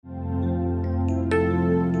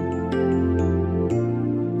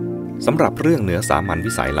สำหรับเรื่องเหนือสามัญ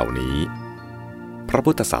วิสัยเหล่านี้พระ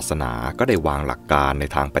พุทธศาสนาก็ได้วางหลักการใน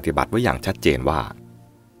ทางปฏิบัติไว้อย่างชัดเจนว่า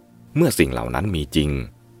เมื่อสิ่งเหล่านั้นมีจริง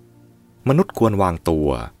มนุษย์ควรวางตัว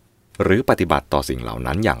หรือปฏิบัติต่อสิ่งเหล่า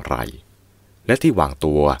นั้นอย่างไรและที่วาง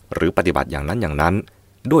ตัวหรือปฏิบัติอย่างนั้น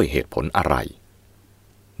ด้วยเหตุผลอะไร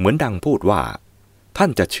เหมือนดังพูดว่าท่า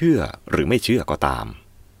นจะเชื่อหรือไม่เชื่อก็ตาม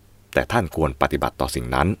แต่ท่านควรปฏิบัติต่อสิ่ง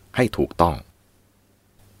นั้นให้ถูกต้อง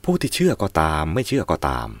ผู้ที่เชื่อก็ตามไม่เชื่อก็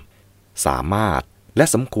ตามสามารถและ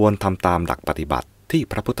สมควรทำตามหลักปฏิบัติที่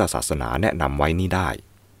พระพุทธศาสนาแนะนำไว้นี้ได้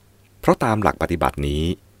เพราะตามหลักปฏิบัตินี้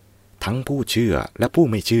ทั้งผู้เชื่อและผู้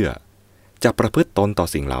ไม่เชื่อจะประพฤติตนต่อ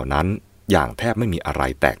สิ่งเหล่านั้นอย่างแทบไม่มีอะไร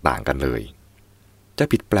แตกต่างกันเลยจะ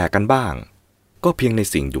ผิดแปลกกันบ้างก็เพียงใน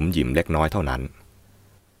สิ่งหยุมหยิมเล็กน้อยเท่านั้น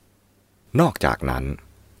นอกจากนั้น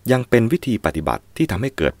ยังเป็นวิธีปฏิบัติที่ทำให้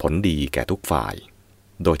เกิดผลดีแก่ทุกฝ่าย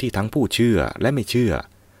โดยที่ทั้งผู้เชื่อและไม่เชื่อ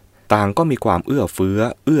ต่างก็มีความเอื้อเฟื้อ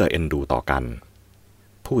เอื้อเอ็นดูต่อกัน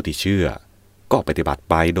ผู้ที่เชื่อก็ปฏิบัติ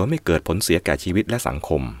ไปโดยไม่เกิดผลเสียแก่ชีวิตและสังค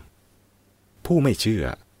มผู้ไม่เชื่อ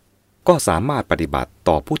ก็สามารถปฏิบัติ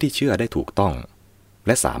ต่อผู้ที่เชื่อได้ถูกต้องแ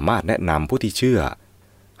ละสามารถแนะนำผู้ที่เชื่อ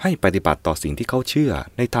ให้ปฏิบัติต่อสิ่งที่เขาเชื่อ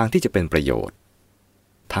ในทางที่จะเป็นประโยชน์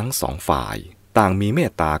ทั้งสองฝ่ายต่างมีเม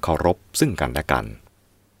ตตาเคารพซึ่งกันและกัน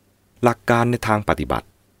หลักการในทางปฏิบัติ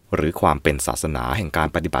หรือความเป็นศาสนาแห่งการ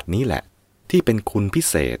ปฏิบัตินี้แหละที่เป็นคุณพิ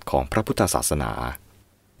เศษของพระพุทธศาสนา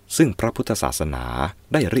ซึ่งพระพุทธศาสนา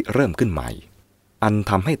ได้ริเริ่มขึ้นใหม่อัน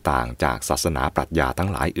ทำให้ต่างจากศาสนาปรัชญาทั้ง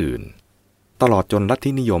หลายอื่นตลอดจนลัท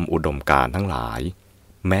ธินิยมอุดมการณ์ทั้งหลาย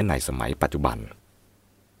แม้ในสมัยปัจจุบัน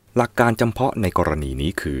หลักการจำเพาะในกรณี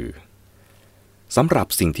นี้คือสำหรับ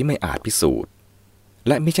สิ่งที่ไม่อาจพิสูจน์แ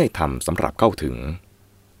ละไม่ใช่ทำสำหรับเข้าถึง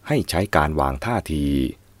ให้ใช้การวางท่าที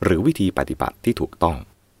หรือวิธีปฏิบัติที่ถูกต้อง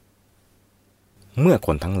เมื่อค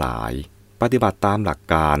นทั้งหลายปฏิบัติตามหลัก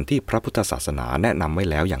การที่พระพุทธศาสนาแนะนำไว้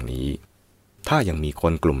แล้วอย่างนี้ถ้ายังมีค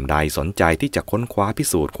นกลุ่มใดสนใจที่จะค้นคว้าพิ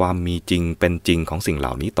สูจน์ความมีจริงเป็นจริงของสิ่งเห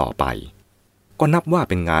ล่านี้ต่อไปก็นับว่า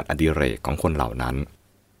เป็นงานอดิเรกของคนเหล่านั้น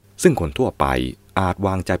ซึ่งคนทั่วไปอาจว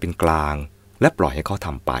างใจเป็นกลางและปล่อยให้เขาท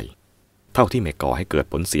ำไปเท่าที่ไม่ก่อให้เกิด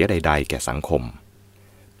ผลเสียใดๆแก่สังคม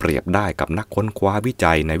เปรียบได้กับนักค้นคว้าวิ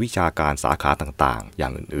จัยในวิชาการสาขาต่างๆอย่า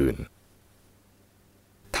งอื่น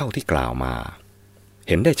ๆเท่าที่กล่าวมา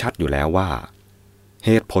เห็นได้ชัดอยู่แล้วว่าเห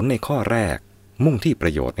ตุผลในข้อแรกมุ่งที่ปร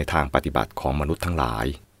ะโยชน์ในทางปฏิบัติของมนุษย์ทั้งหลาย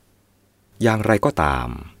อย่างไรก็ตาม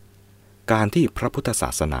การที่พระพุทธศา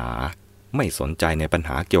สนาไม่สนใจในปัญห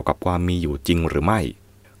าเกี่ยวกับความมีอยู่จริงหรือไม่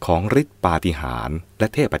ของฤทธิปาฏิหาริย์และ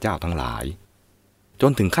เทพเจ้าทั้งหลายจ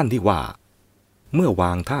นถึงขั้นที่ว่าเมื่อว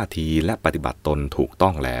างท่าทีและปฏิบัติตนถูกต้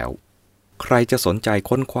องแล้วใครจะสนใจ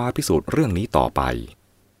ค้นคว้าพิสูจน์เรื่องนี้ต่อไป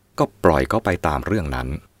ก็ปล่อยเขาไปตามเรื่องนั้น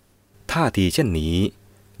ท่าทีเช่นนี้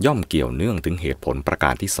ย่อมเกี่ยวเนื่องถึงเหตุผลประกา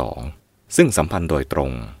รที่สองซึ่งสัมพันธ์โดยตร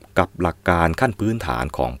งกับหลักการขั้นพื้นฐาน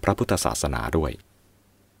ของพระพุทธศาสนาด้วย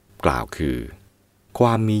กล่าวคือคว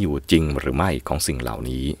ามมีอยู่จริงหรือไม่ของสิ่งเหล่า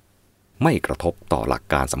นี้ไม่กระทบต่อหลัก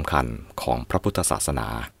การสำคัญของพระพุทธศาสนา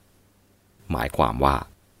หมายความว่า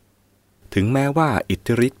ถึงแม้ว่าอิท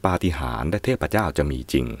ธิฤทธิปาฏิหาริย์และเทพเจ้าจะมี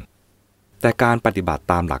จริงแต่การปฏิบัติ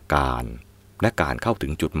ตามหลักการและการเข้าถึ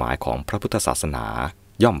งจุดหมายของพระพุทธศาสนา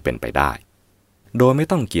ย่อมเป็นไปได้โดยไม่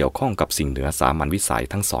ต้องเกี่ยวข้องกับสิ่งเหนือสามัญวิสัย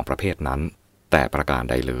ทั้งสองประเภทนั้นแต่ประการ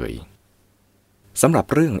ใดเลยสำหรับ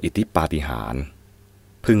เรื่องอิทธิปาฏิหาริย์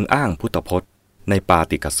พึงอ้างพุทธพจน์ในปา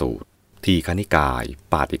ติกสูตรทีฆนิกาย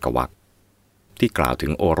ปาติกวรรคที่กล่าวถึ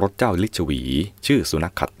งโอรสเจ้าลิชวีชื่อสุนั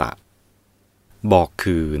ขขัตตะบอก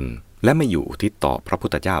คืนและไม่อยู่อุทิศต่อพระพุท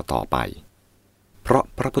ธเจ้าต่อไปเพราะ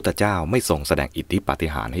พระพุทธเจ้าไม่ทรงแสดงอิทธิปาฏิ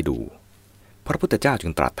หาริย์ให้ดูพระพุทธเจ้าจึ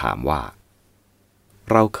งตรัสถามว่า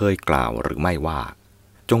เราเคยกล่าวหรือไม่ว่า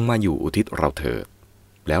จงมาอยู่อุทิศเราเถิด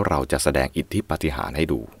แล้วเราจะแสดงอิทธิปาฏิหาริย์ให้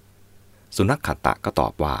ดูสุนัขขัตตะก็ตอ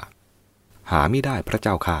บว่าหาไม่ได้พระเ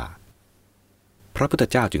จ้าข้าพระพุทธ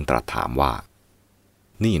เจ้าจึงตรัสถามว่า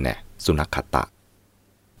นี่แน่สุนัขขัตตะ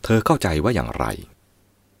เธอเข้าใจว่าอย่างไร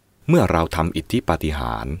เมื่อเราทำอิทธิปาฏิห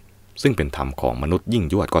าริย์ซึ่งเป็นธรรมของมนุษย์ยิ่ง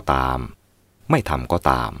ยวดก็ตามไม่ทำก็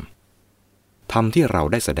ตามธรรมที่เรา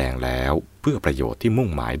ได้แสดงแล้วเพื่อประโยชน์ที่มุ่ง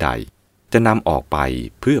หมายใดจะนำออกไป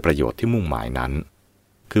เพื่อประโยชน์ที่มุ่งหมายนั้น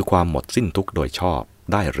คือความหมดสิ้นทุกข์โดยชอบ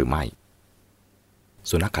ได้หรือไม่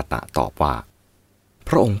สุนัขขัตตะตอบว่าพ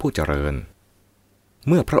ระองค์ผู้เจริญเ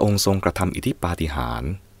มื่อพระองค์ทรงกระทำอิทธิปาฏิหาริ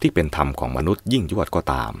ย์ที่เป็นธรรมของมนุษย์ยิ่งยวดก็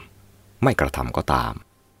ตามไม่กระทำก็ตาม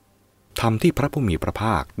ธรรมที่พระผู้มีพระภ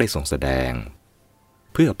าคได้ทรงแสดง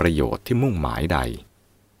เพื่อประโยชน์ที่มุ่งหมายใด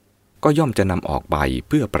ก็ย่อมจะนำออกไปเ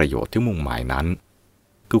พื่อประโยชน์ที่มุ่งหมายนั้น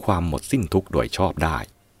คือความหมดสิ้นทุกข์โดยชอบได้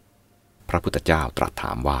พระพุทธเจ้าตรัสถ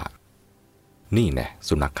ามว่านี่แน่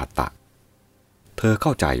สุนัขขัตตะเธอเข้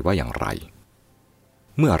าใจว่าอย่างไร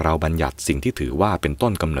เมื่อเราบัญญัติสิ่งที่ถือว่าเป็นต้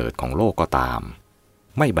นกำเนิดของโลกก็ตาม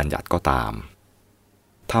ไม่บัญญัติก็ตาม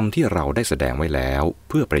ธรรมที่เราได้แสดงไว้แล้ว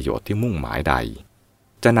เพื่อประโยชน์ที่มุ่งหมายใด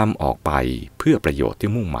จะนำออกไปเพื่อประโยชน์ที่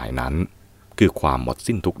มุ่งหมายนั้นคือความหมด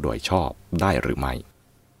สิ้นทุกข์โดยชอบได้หรือไม่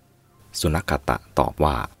สุนัขขตะตอบ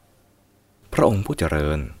ว่าพระองค์ผู้เจริ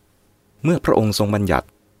ญเมื่อพระองค์ทรงบัญญัติ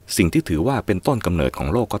สิ่งที่ถือว่าเป็นต้นกำเนิดของ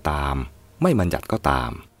โลกก็ตามไม่บัญญัติก็ตา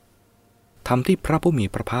มธรรมที่พระผู้มี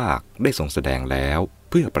พระภาคได้ทรงแสดงแล้ว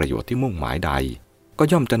เพื่อประโยชน์ที่มุ่งหมายใดก็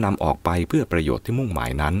ย่อมจะนำออกไปเพื่อประโยชน์ที่มุ่งหมา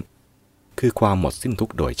ยนั้นคือความหมดสิ้นทุก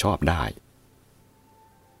ข์โดยชอบได้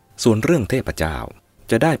ส่วนเรื่องเทพเจ้า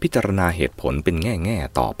จะได้พิจารณาเหตุผลเป็นแง่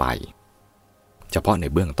ๆต่อไปเฉพาะใน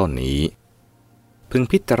เบื้องต้นนี้พึง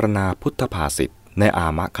พิจารณาพุทธภาษิตในอา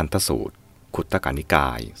มคันธสูตรขุตกนิกา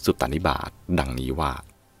ยสุตตนิบาตดังนี้ว่า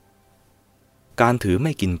การถือไ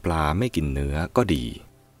ม่กินปลาไม่กินเนื้อก็ดี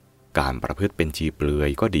การประพฤติเป็นชีเปลือย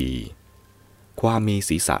ก็ดีความมี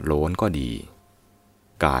ศีรษะโล้นก็ดี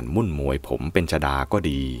การมุ่นมวยผมเป็นชฎาก็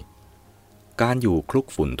ดีการอยู่คลุก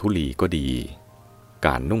ฝุ่นธุลีก็ดีก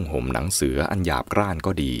ารนุ่งห่มหนังเสืออันหยาบกร้าน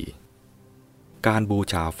ก็ดีการบู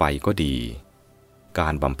ชาไฟก็ดีกา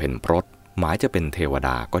รบำเพ็ญพรตหมายจะเป็นเทวด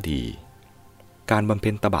าก็ดีการบำเ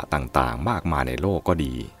พ็ญตบะต่างๆมากมายในโลกก็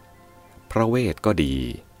ดีพระเวทก็ดี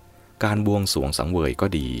การบวงสรวงสังเวยก็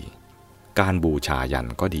ดีการบูชายัน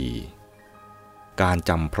ก็ดีการ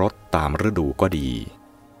จำพรตตามฤดูก็ดี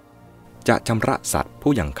จะชำระสัตว์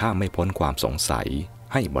ผู้ยังข้ามไม่พ้นความสงสัย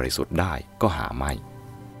ให้บริสุทธิ์ได้ก็หาไม่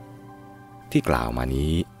ที่กล่าวมา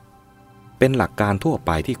นี้เป็นหลักการทั่วไ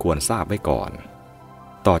ปที่ควรทราบไว้ก่อน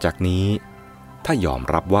ต่อจากนี้ถ้ายอม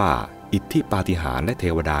รับว่าอิทธิปาฏิหาริย์และเท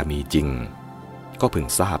วดามีจริงก็พึง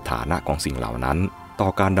ทราบฐานะของสิ่งเหล่านั้นต่อ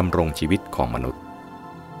การดำรงชีวิตของมนุษย์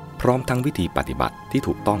พร้อมทั้งวิธีปฏิบัติที่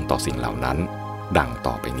ถูกต้องต่อสิ่งเหล่านั้นดัง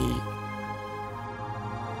ต่อไปนี้